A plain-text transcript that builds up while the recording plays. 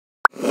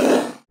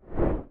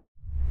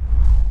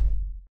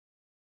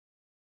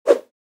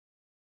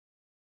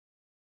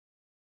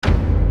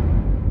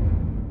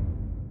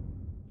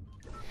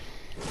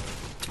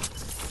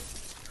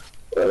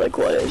Like,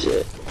 what is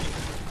it?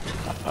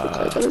 Okay,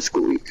 I got a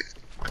squeak.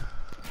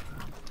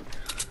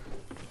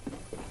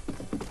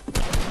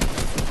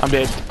 I'm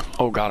dead.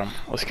 Oh, got him.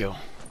 Let's go.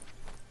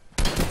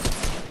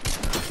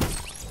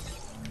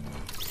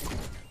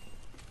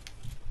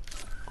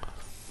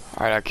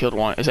 Alright, I killed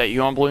one. Is that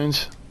you on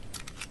balloons?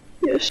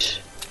 Yes.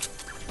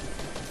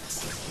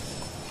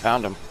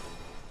 Found him.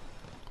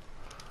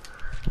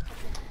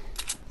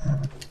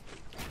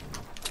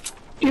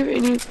 You have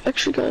any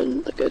extra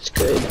gun? Like, that's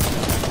good.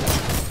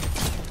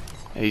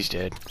 He's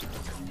dead.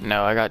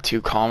 No, I got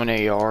 2 common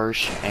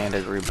ARs and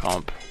a green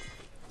pump.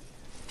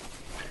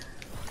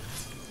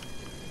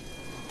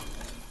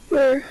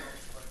 Where?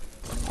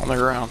 On the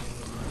ground.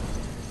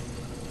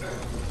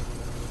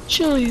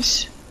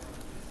 Chili's.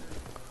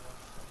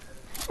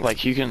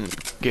 Like, you can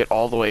get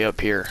all the way up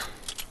here.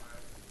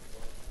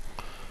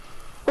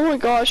 Oh my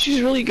gosh,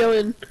 she's really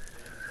going.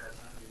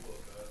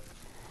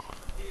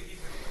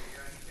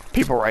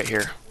 People right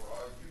here.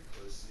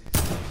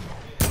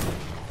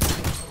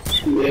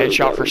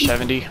 Headshot for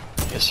 70.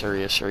 Yes sir,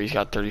 yes sir. He's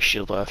got 30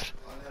 shield left.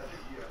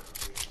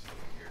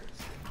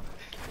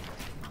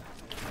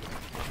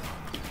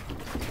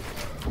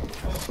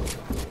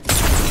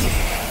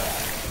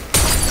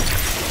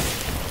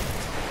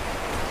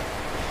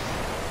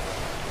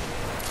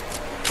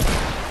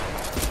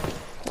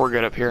 We're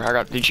good up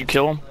here. Did you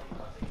kill him?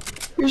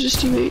 Here's his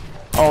teammate.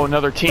 Oh,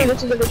 another Oh, team.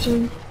 that's another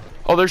team.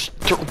 Oh, there's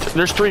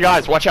 3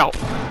 guys. Watch out.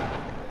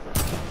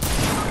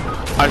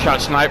 I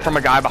shot snipe from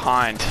a guy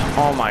behind.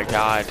 Oh my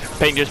god.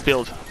 Peyton, just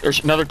build.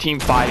 There's another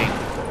team fighting.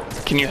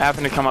 Can you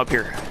happen to come up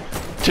here?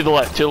 To the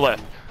left, to the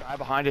left. Guy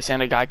behind us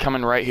and a guy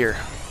coming right here.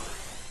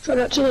 Try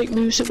not to like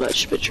move so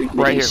much, but treat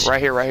Right here,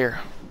 right here, right here.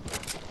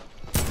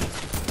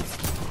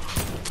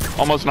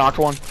 Almost knocked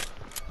one.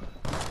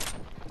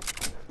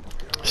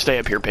 Stay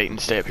up here, Peyton.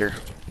 Stay up here.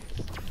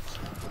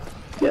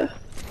 Yeah.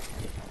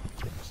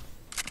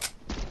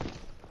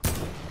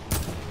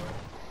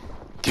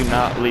 Do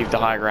not leave the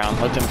high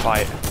ground. Let them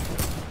fight.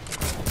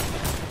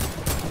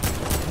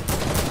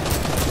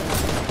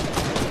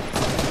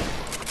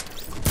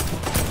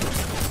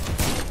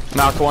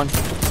 Knocked one.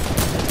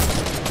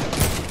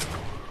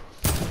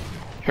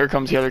 Here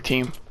comes the other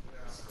team.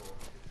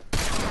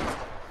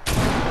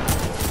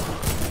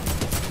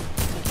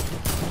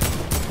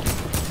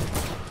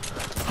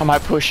 I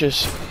might push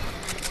this.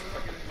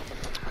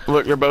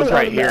 Look, they're both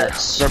right here.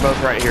 They're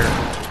both right here.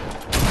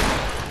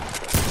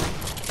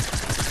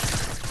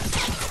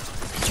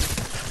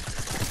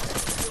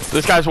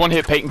 This guy's one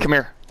hit, Peyton. Come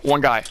here. One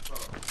guy.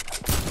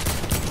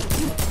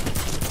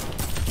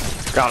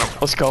 Got him.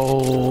 Let's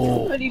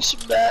go. I need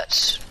some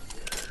mats.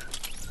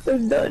 They're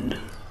done.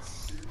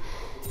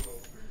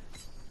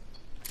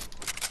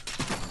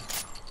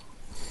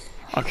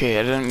 Okay,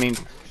 I didn't mean.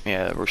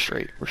 Yeah, we're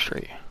straight. We're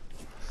straight.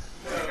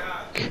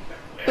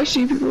 I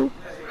see people.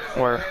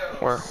 Where?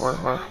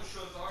 Are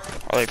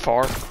they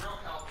far?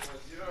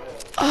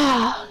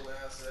 Ah.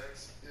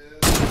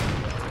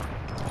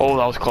 Oh,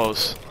 that was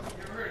close.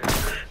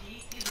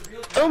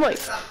 Oh my.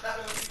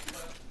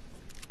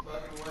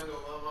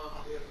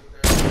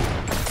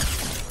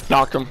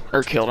 Knocked him,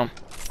 or killed him.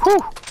 Whew!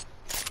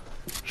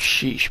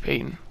 Sheesh,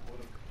 Peyton.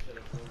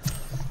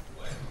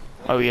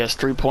 Oh yes,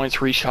 3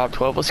 points, reach top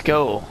 12, let's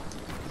go.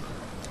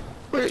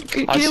 Where,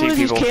 get I see one of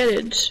these people.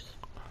 cannons.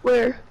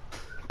 Where?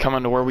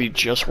 Coming to where we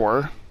just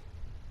were.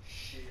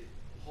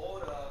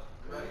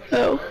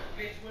 Oh.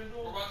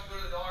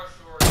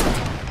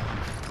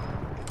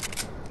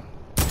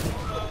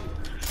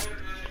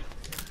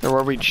 They're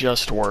where we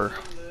just were.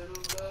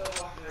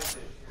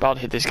 About to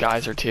hit this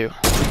geyser too.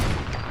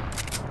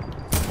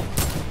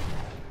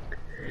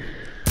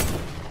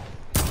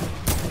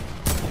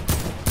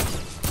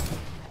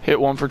 Hit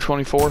one for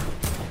 24.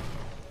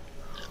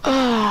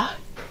 Ah.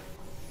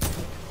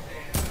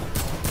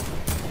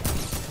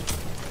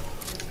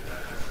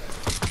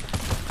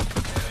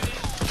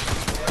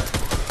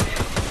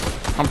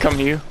 I'm coming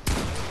to you.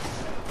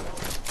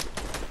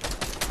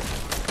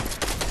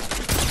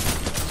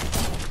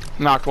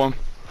 Knocked one.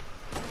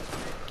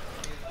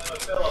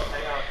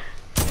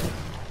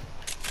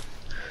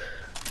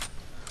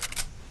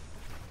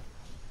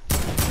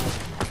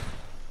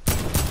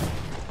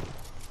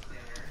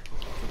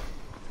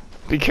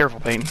 Be careful,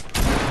 Peyton.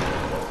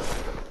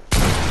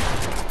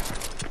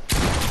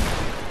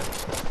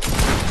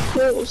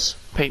 Rolls.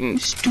 Peyton, You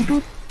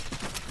stupid.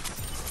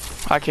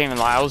 I can't even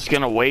lie. I was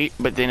gonna wait,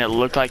 but then it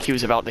looked like he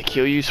was about to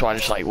kill you, so I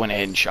just like went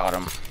ahead and shot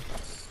him.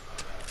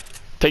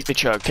 Take the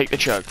chug. Take the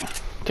chug.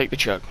 Take the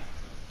chug.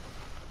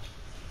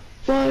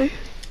 Why?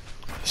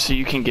 So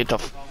you can get to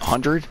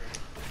 100?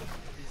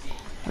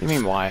 What do you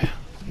mean, why?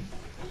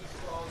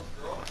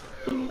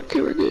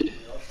 Okay, we're good.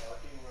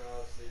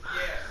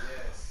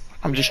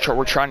 I'm just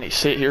we're trying to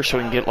sit here so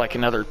we can get like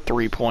another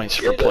 3 points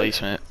for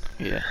placement.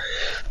 Yeah.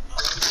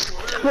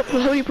 How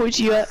many points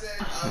are you at?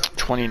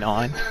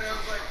 29.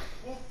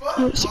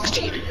 Oh,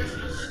 16.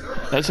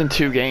 That's in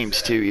 2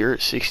 games too. You're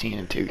at 16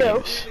 in 2 Go.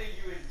 games.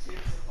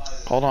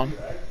 Hold on.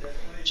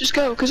 Just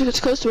go, because if it's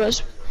close to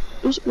us,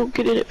 we'll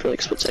get in it for like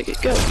a split second.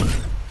 Go.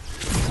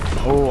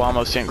 Oh, I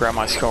almost didn't grab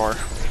my scar.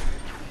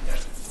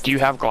 Do you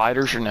have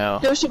gliders or no?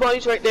 There's some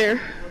bodies right there.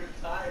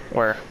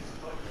 Where?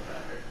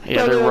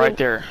 Yeah, they're right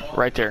there.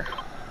 Right there.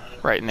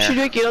 Right in Should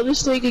there. we get on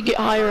this thing and get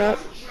higher up?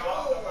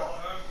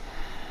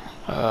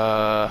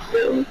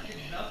 No.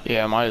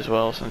 Yeah, might as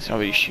well since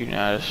nobody's shooting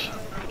at us.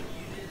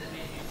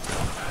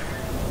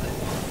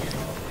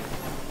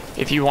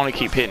 If you want to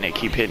keep hitting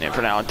it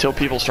for now until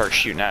people start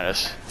shooting at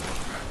us.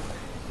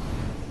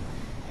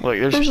 Look,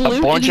 there's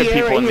a bunch of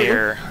people in the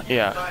air.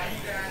 Yeah.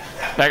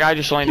 That guy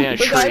just landed in a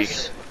tree.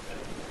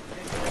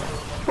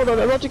 Hold on,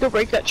 I'm about to go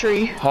break that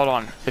tree. Hold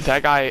on. If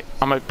that guy,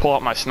 I'm gonna pull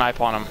out my snipe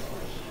on him.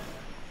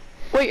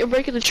 Wait, I'm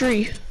breaking the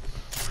tree.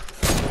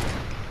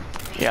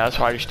 Yeah, that's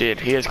what I just did.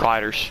 He has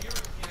gliders.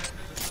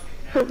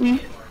 Help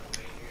me.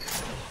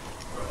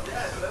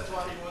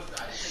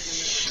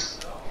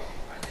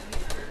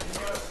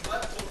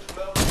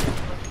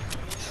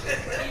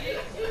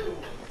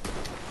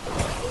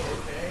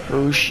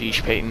 Oh,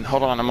 sheesh, Peyton.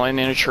 Hold on, I'm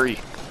landing in a tree.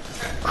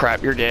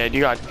 Crap, you're dead.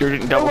 You're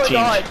getting double teamed.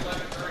 God.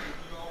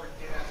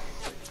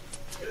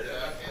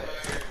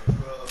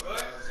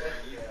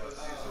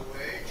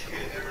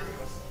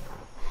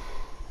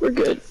 We're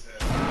good.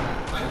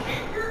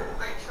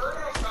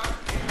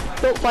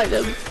 Don't fight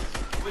them.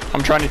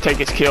 I'm trying to take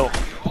his kill.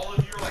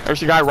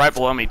 There's a guy right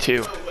below me,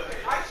 too.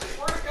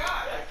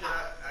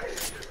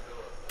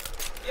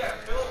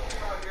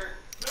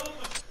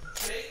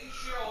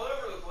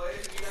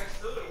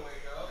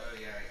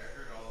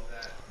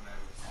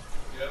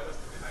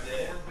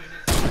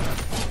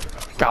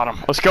 Got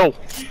him. Let's go.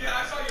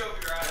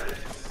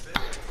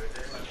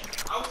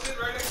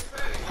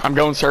 I'm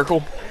going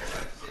circle.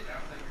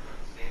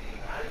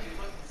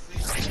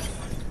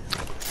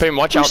 Peyton,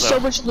 watch out There's though. so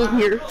much loot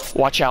here.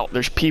 Watch out.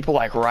 There's people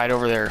like right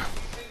over there.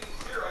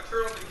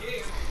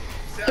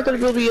 I'm gonna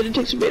build in and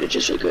take some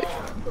bandages real quick.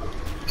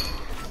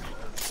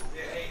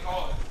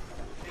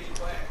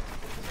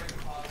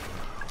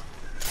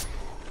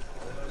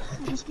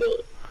 Just build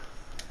it.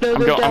 No,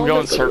 I'm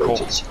going the circle.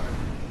 roaches.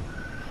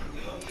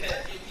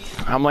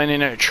 I'm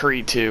landing in a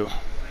tree too.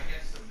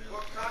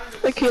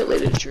 I can't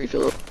land in a tree,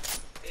 Philip.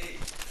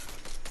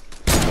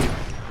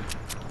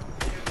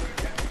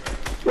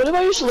 What if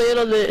I just land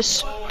on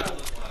this?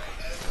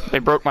 They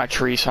broke my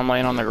tree, so I'm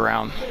laying on the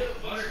ground.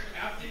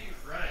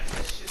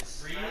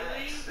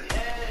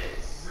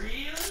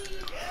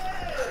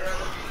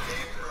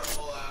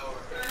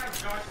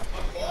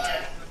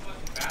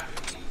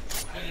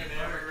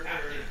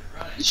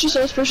 It's just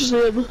us versus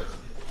them.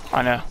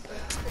 I know.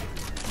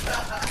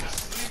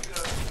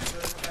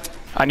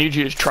 I need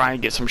you to try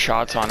and get some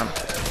shots on him.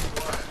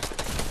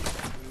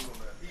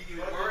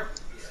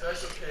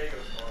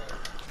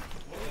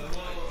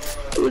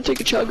 I'm gonna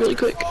take a chug really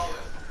quick.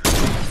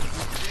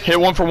 Hit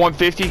one for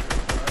 150.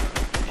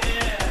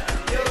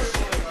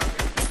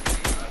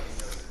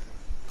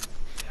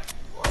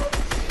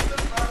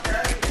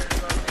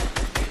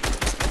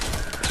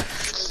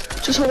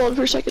 Just hold on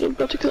for a second, I'm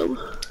about to come.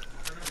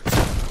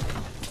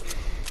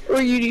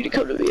 Or you need to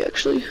come to me,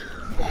 actually.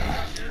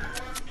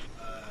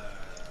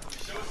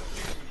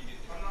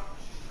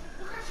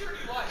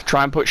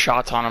 Try and put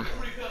shots on him.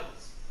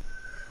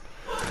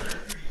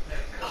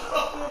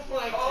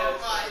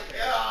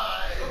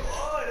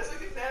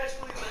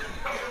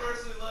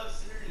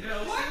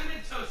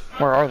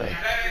 Where are they?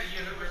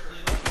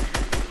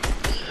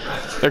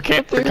 They're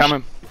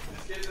coming.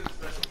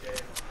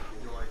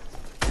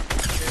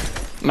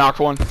 Knocked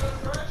one.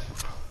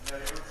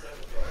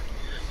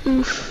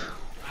 Oof.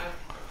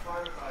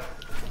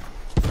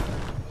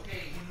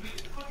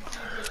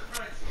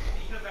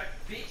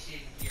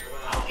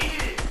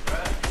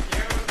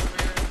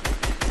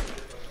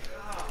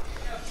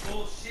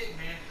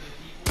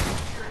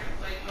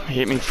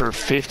 Hit me for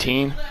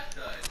 15.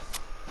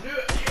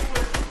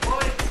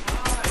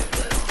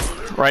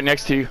 Right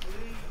next to you.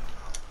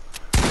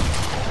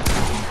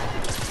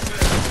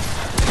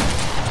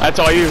 That's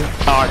all you.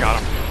 Oh, I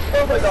got him.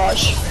 Oh my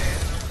gosh.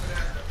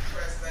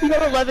 You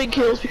got 11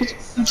 kills because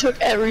you took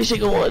every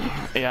single one.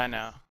 Yeah, I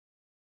know.